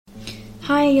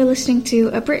Hi, you're listening to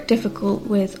A Brit Difficult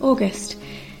with August.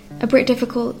 A Brit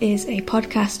Difficult is a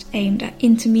podcast aimed at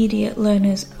intermediate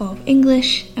learners of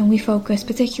English, and we focus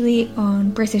particularly on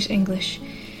British English.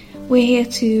 We're here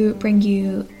to bring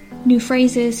you new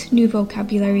phrases, new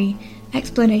vocabulary,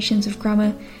 explanations of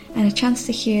grammar, and a chance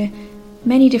to hear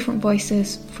many different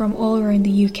voices from all around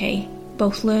the UK,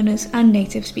 both learners and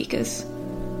native speakers.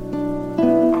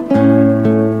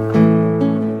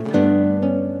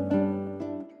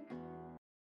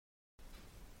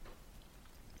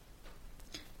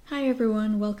 Hi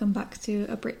everyone, welcome back to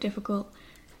A Brit Difficult.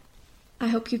 I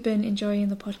hope you've been enjoying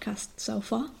the podcast so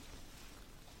far.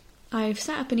 I've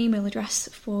set up an email address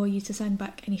for you to send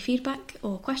back any feedback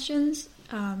or questions.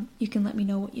 You can let me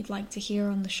know what you'd like to hear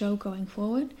on the show going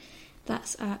forward.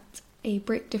 That's at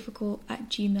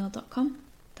abritdifficult@gmail.com.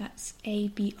 That's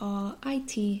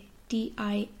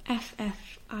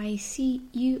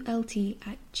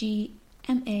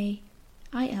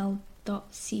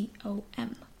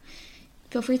abritdifficult@gmail.com.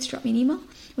 Feel free to drop me an email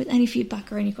with any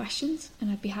feedback or any questions, and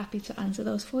I'd be happy to answer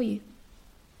those for you.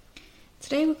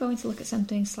 Today we're going to look at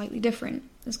something slightly different.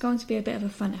 It's going to be a bit of a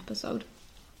fun episode.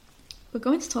 We're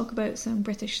going to talk about some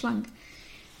British slang.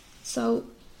 So,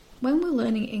 when we're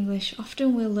learning English,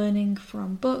 often we're learning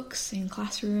from books, in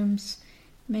classrooms.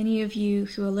 Many of you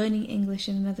who are learning English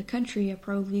in another country are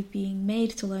probably being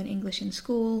made to learn English in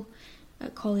school,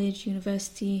 at college,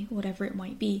 university, whatever it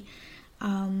might be.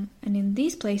 And in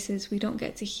these places, we don't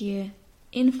get to hear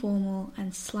informal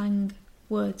and slang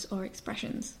words or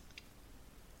expressions.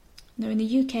 Now, in the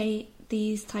UK,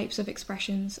 these types of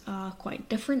expressions are quite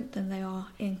different than they are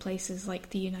in places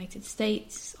like the United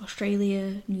States,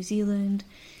 Australia, New Zealand,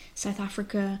 South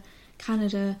Africa,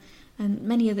 Canada, and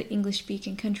many other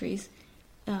English-speaking countries.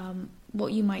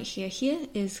 What you might hear here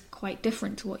is quite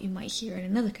different to what you might hear in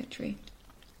another country.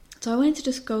 So I wanted to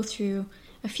just go through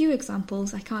a few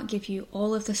examples. I can't give you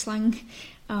all of the slang,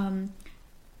 but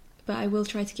I will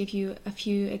try to give you a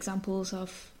few examples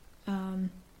of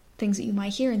things that you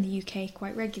might hear in the UK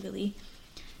quite regularly.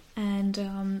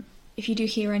 And if you do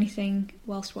hear anything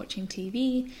whilst watching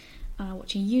TV,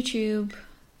 watching YouTube,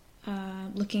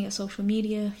 looking at social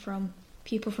media from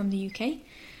people from the UK,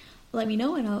 let me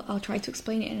know and I'll try to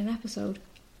explain it in an episode.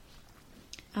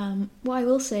 What I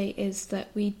will say is that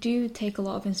we do take a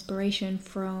lot of inspiration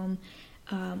from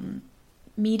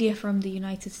media from the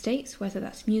United States, whether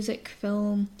that's music,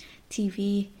 film,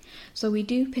 TV. So we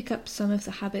do pick up some of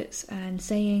the habits and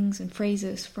sayings and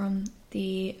phrases from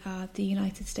the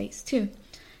United States too.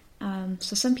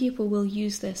 So some people will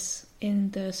use this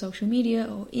in the social media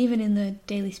or even in the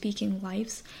daily speaking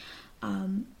lives,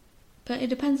 but it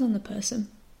depends on the person.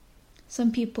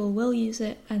 Some people will use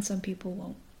it and some people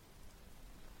won't.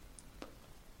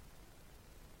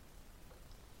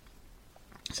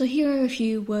 So here are a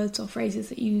few words or phrases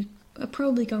that you are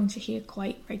probably going to hear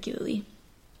quite regularly.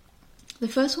 The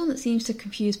first one that seems to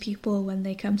confuse people when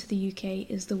they come to the UK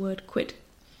is the word quid.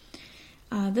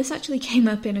 This actually came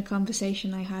up in a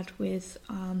conversation I had with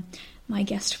my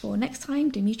guest for next time,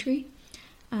 Dimitri.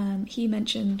 He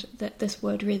mentioned that this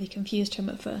word really confused him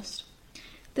at first.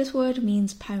 This word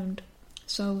means pound.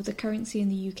 So the currency in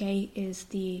the UK is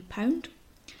the pound,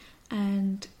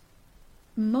 and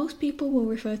most people will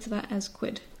refer to that as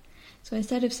quid. So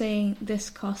instead of saying this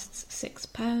costs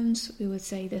 £6, we would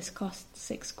say this costs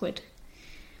 6 quid.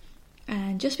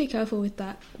 And just be careful with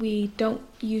that. We don't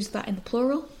use that in the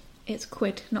plural. It's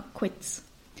quid, not quids.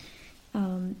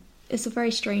 It's a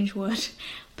very strange word,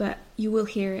 but you will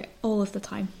hear it all of the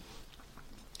time.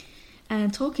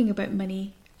 And talking about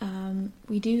money,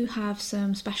 we do have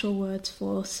some special words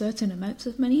for certain amounts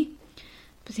of money,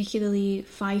 particularly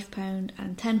 £5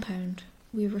 and £10.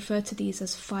 We refer to these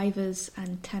as fivers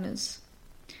and tenors.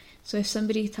 So if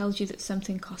somebody tells you that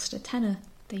something cost a tenner,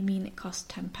 they mean it cost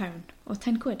 £10 or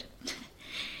 10 quid.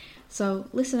 So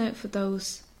listen out for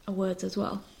those words as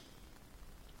well.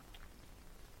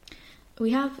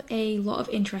 We have a lot of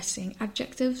interesting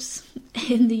adjectives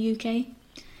in the UK,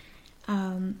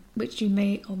 which you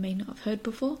may or may not have heard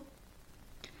before.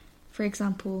 For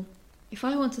example, if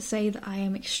I want to say that I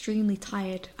am extremely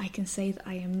tired, I can say that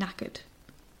I am knackered.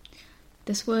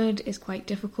 This word is quite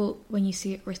difficult when you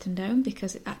see it written down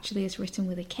because it actually is written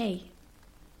with a K.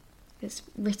 It's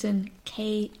written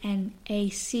K-N-A-C-K-E-R-E-D.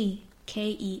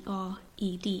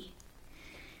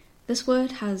 This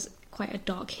word has quite a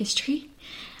dark history.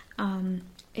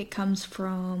 It comes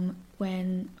from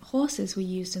when horses were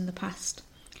used in the past,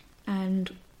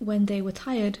 and when they were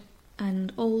tired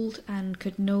and old and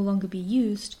could no longer be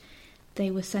used,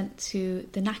 they were sent to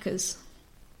the knackers.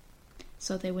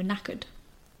 So they were knackered.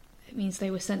 It means they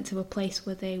were sent to a place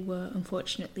where they were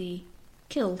unfortunately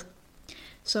killed.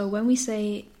 So when we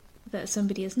say that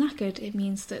somebody is knackered, it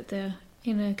means that they're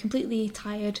in a completely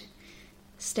tired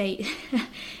state,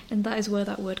 and that is where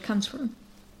that word comes from.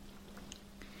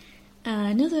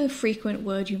 Another frequent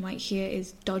word you might hear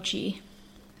is dodgy.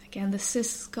 Again, this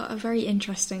has got a very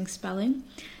interesting spelling,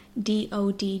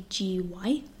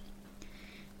 D-O-D-G-Y.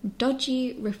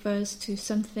 Dodgy refers to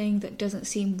something that doesn't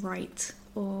seem right,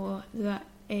 or that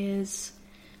is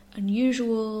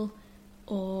unusual,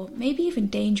 or maybe even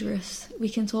dangerous. We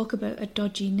can talk about a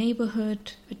dodgy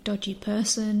neighbourhood, a dodgy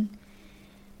person.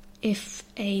 If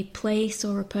a place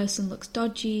or a person looks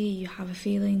dodgy, you have a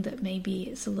feeling that maybe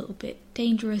it's a little bit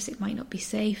dangerous, it might not be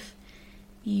safe,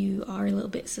 you are a little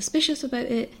bit suspicious about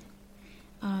it.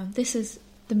 This is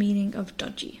the meaning of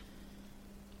dodgy.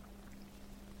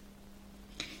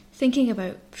 Thinking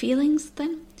about feelings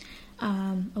then,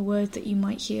 a word that you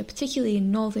might hear particularly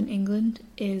in Northern England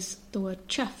is the word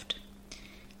chuffed.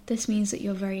 This means that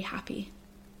you're very happy,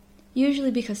 usually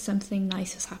because something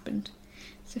nice has happened.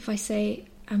 So if I say,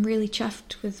 I'm really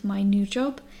chuffed with my new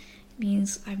job, it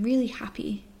means I'm really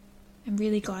happy, I'm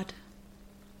really glad.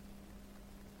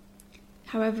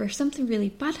 However, if something really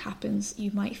bad happens,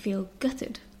 you might feel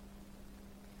gutted.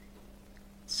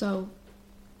 So,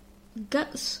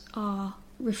 guts are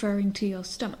referring to your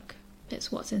stomach.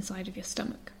 It's what's inside of your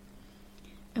stomach.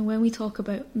 And when we talk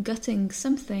about gutting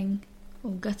something,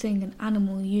 or gutting an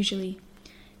animal usually,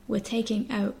 we're taking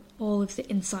out all of the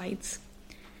insides.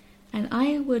 And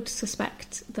I would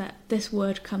suspect that this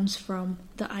word comes from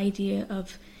the idea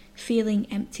of feeling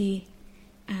empty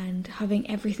and having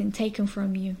everything taken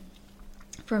from you,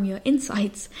 from your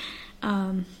insides.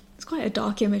 It's quite a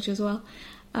dark image as well.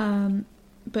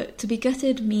 But to be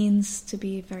gutted means to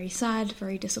be very sad,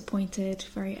 very disappointed,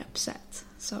 very upset.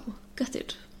 So,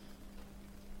 gutted.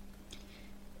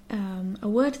 A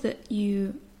word that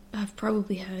you have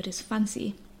probably heard is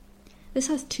fancy. This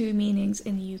has two meanings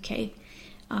in the UK.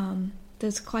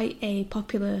 There's quite a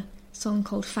popular song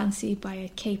called Fancy by a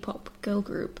K-pop girl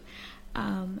group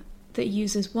that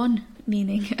uses one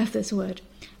meaning of this word,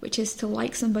 which is to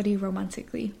like somebody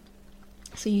romantically.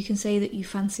 So you can say that you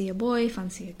fancy a boy,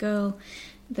 fancy a girl,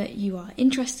 that you are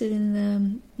interested in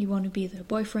them, you want to be their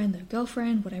boyfriend, their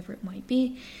girlfriend, whatever it might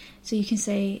be. So you can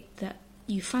say that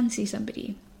you fancy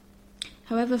somebody.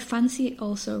 However, fancy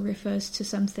also refers to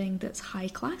something that's high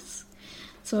class.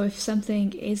 So if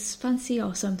something is fancy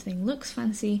or something looks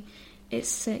fancy, it's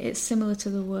similar to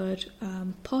the word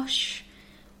posh.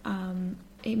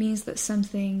 It means that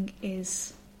something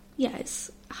is,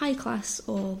 it's high class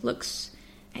or looks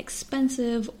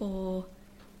expensive or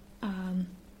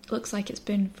looks like it's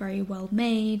been very well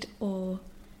made or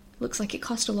looks like it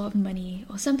cost a lot of money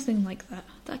or something like that.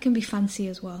 That can be fancy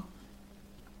as well.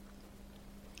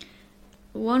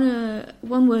 One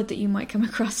word that you might come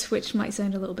across which might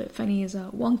sound a little bit funny is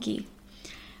wonky.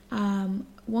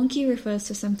 Wonky refers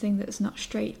to something that's not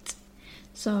straight.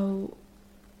 So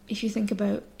if you think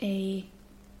about a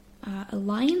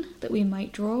line that we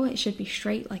might draw, it should be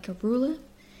straight like a ruler.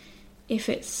 If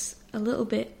it's a little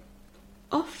bit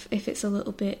off, if it's a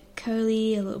little bit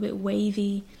curly, a little bit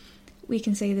wavy, we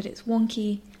can say that it's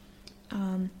wonky.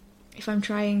 If I'm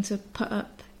trying to put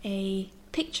up a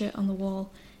picture on the wall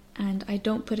and I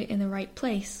don't put it in the right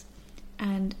place,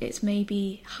 and it's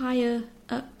maybe higher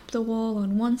up the wall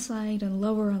on one side and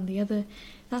lower on the other,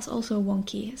 that's also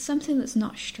wonky. It's something that's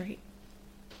not straight.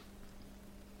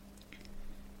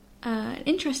 An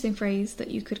interesting phrase that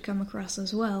you could come across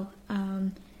as well,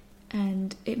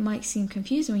 and it might seem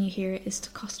confusing when you hear it, is to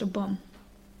cost a bomb.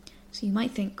 So you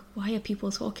might think, why are people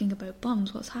talking about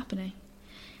bombs? What's happening?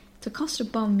 To cost a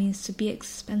bomb means to be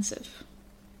expensive.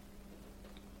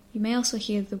 You may also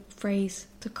hear the phrase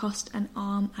to cost an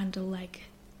arm and a leg.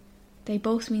 They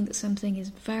both mean that something is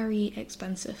very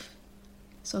expensive.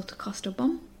 So to cost a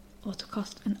bomb or to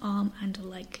cost an arm and a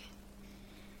leg.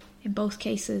 In both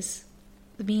cases,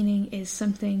 the meaning is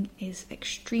something is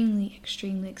extremely,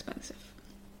 extremely expensive.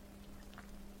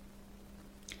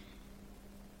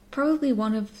 Probably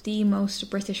one of the most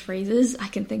British phrases I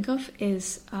can think of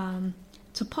is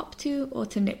to pop to or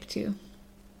to nip to.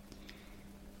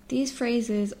 These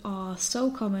phrases are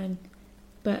so common,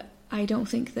 but I don't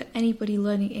think that anybody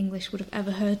learning English would have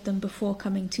ever heard them before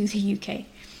coming to the UK.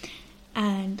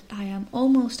 And I am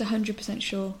almost 100%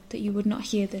 sure that you would not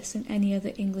hear this in any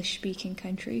other English-speaking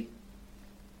country.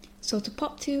 So to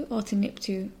pop to or to nip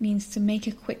to means to make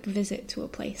a quick visit to a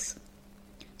place.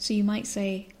 So you might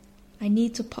say, I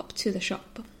need to pop to the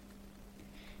shop.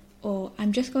 Or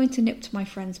I'm just going to nip to my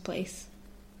friend's place.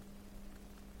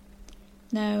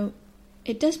 Now,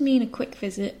 it does mean a quick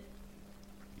visit,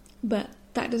 but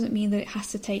that doesn't mean that it has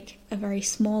to take a very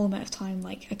small amount of time,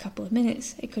 like a couple of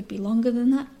minutes. It could be longer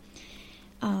than that.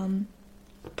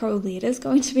 Probably it is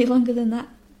going to be longer than that,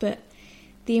 but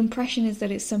the impression is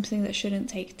that it's something that shouldn't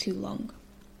take too long.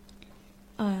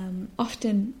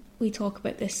 Often we talk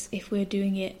about this if we're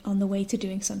doing it on the way to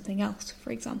doing something else,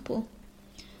 for example.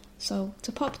 So,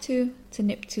 to pop to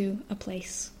nip to a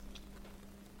place.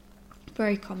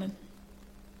 Very common.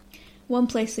 One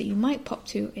place that you might pop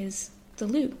to is the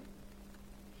loo.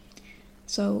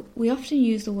 So, we often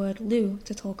use the word loo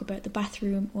to talk about the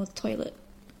bathroom or the toilet.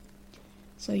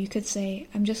 So you could say,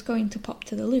 I'm just going to pop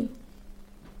to the loo.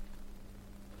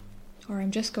 Or I'm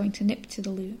just going to nip to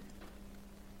the loo.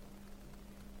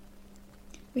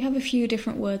 We have a few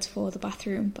different words for the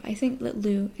bathroom, but I think that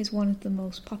loo is one of the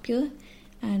most popular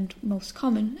and most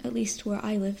common, at least where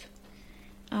I live.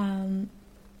 And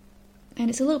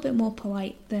it's a little bit more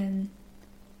polite than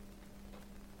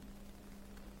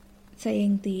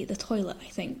saying the toilet, I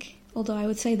think. Although I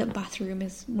would say that bathroom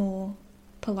is more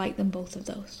polite than both of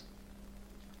those.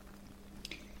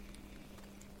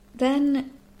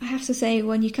 Then, I have to say,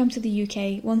 when you come to the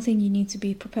UK, one thing you need to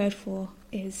be prepared for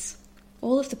is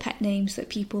all of the pet names that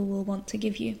people will want to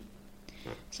give you.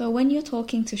 So when you're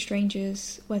talking to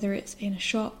strangers, whether it's in a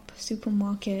shop,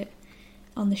 supermarket,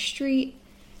 on the street,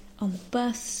 on the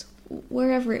bus,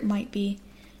 wherever it might be,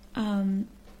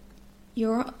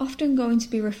 you're often going to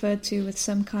be referred to with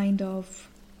some kind of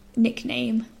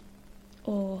nickname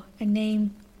or a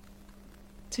name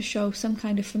to show some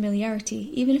kind of familiarity,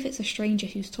 even if it's a stranger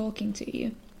who's talking to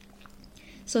you.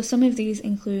 So some of these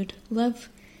include love,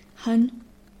 hun,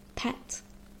 pet,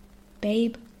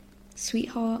 babe,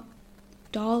 sweetheart,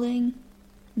 darling,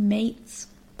 mate,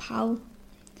 pal.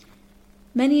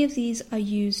 Many of these are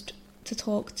used to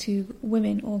talk to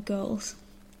women or girls,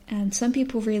 and some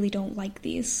people really don't like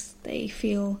these. They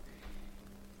feel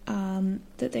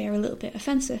that they are a little bit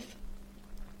offensive.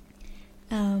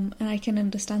 And I can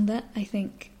understand that. I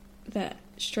think that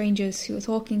strangers who are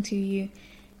talking to you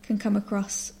can come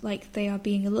across like they are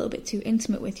being a little bit too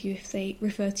intimate with you if they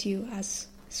refer to you as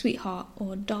sweetheart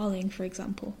or darling, for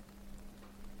example.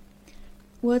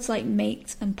 Words like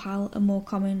mate and pal are more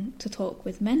common to talk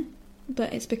with men,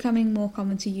 but it's becoming more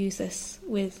common to use this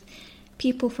with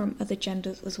people from other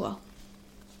genders as well.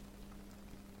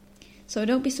 So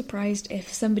don't be surprised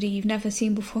if somebody you've never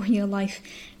seen before in your life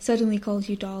suddenly calls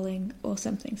you darling or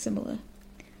something similar.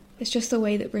 It's just the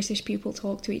way that British people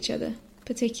talk to each other,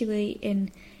 particularly in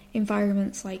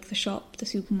environments like the shop, the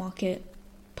supermarket,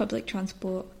 public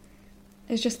transport.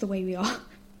 It's just the way we are.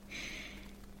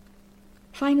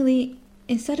 Finally,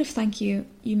 instead of thank you,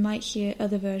 you might hear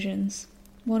other versions.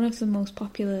 One of the most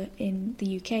popular in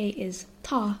the UK is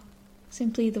ta,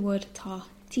 simply the word ta,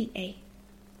 T-A,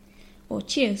 or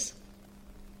cheers.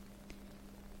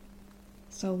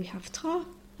 So we have ta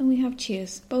and we have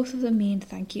cheers. Both of them mean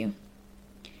thank you.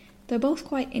 They're both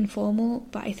quite informal,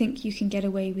 but I think you can get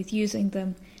away with using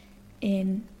them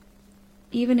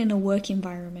even in a work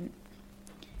environment.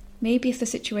 Maybe if the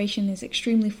situation is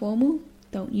extremely formal,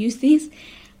 don't use these,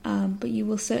 but you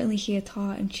will certainly hear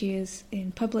ta and cheers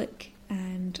in public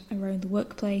and around the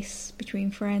workplace,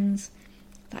 between friends,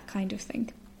 that kind of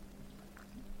thing.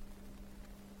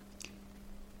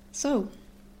 So,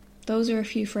 those are a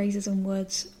few phrases and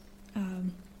words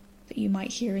that you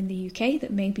might hear in the UK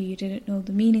that maybe you didn't know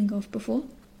the meaning of before.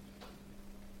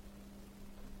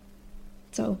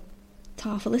 So,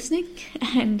 ta for listening,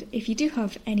 and if you do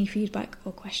have any feedback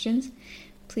or questions,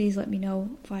 please let me know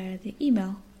via the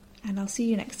email, and I'll see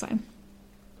you next time.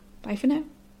 Bye for now.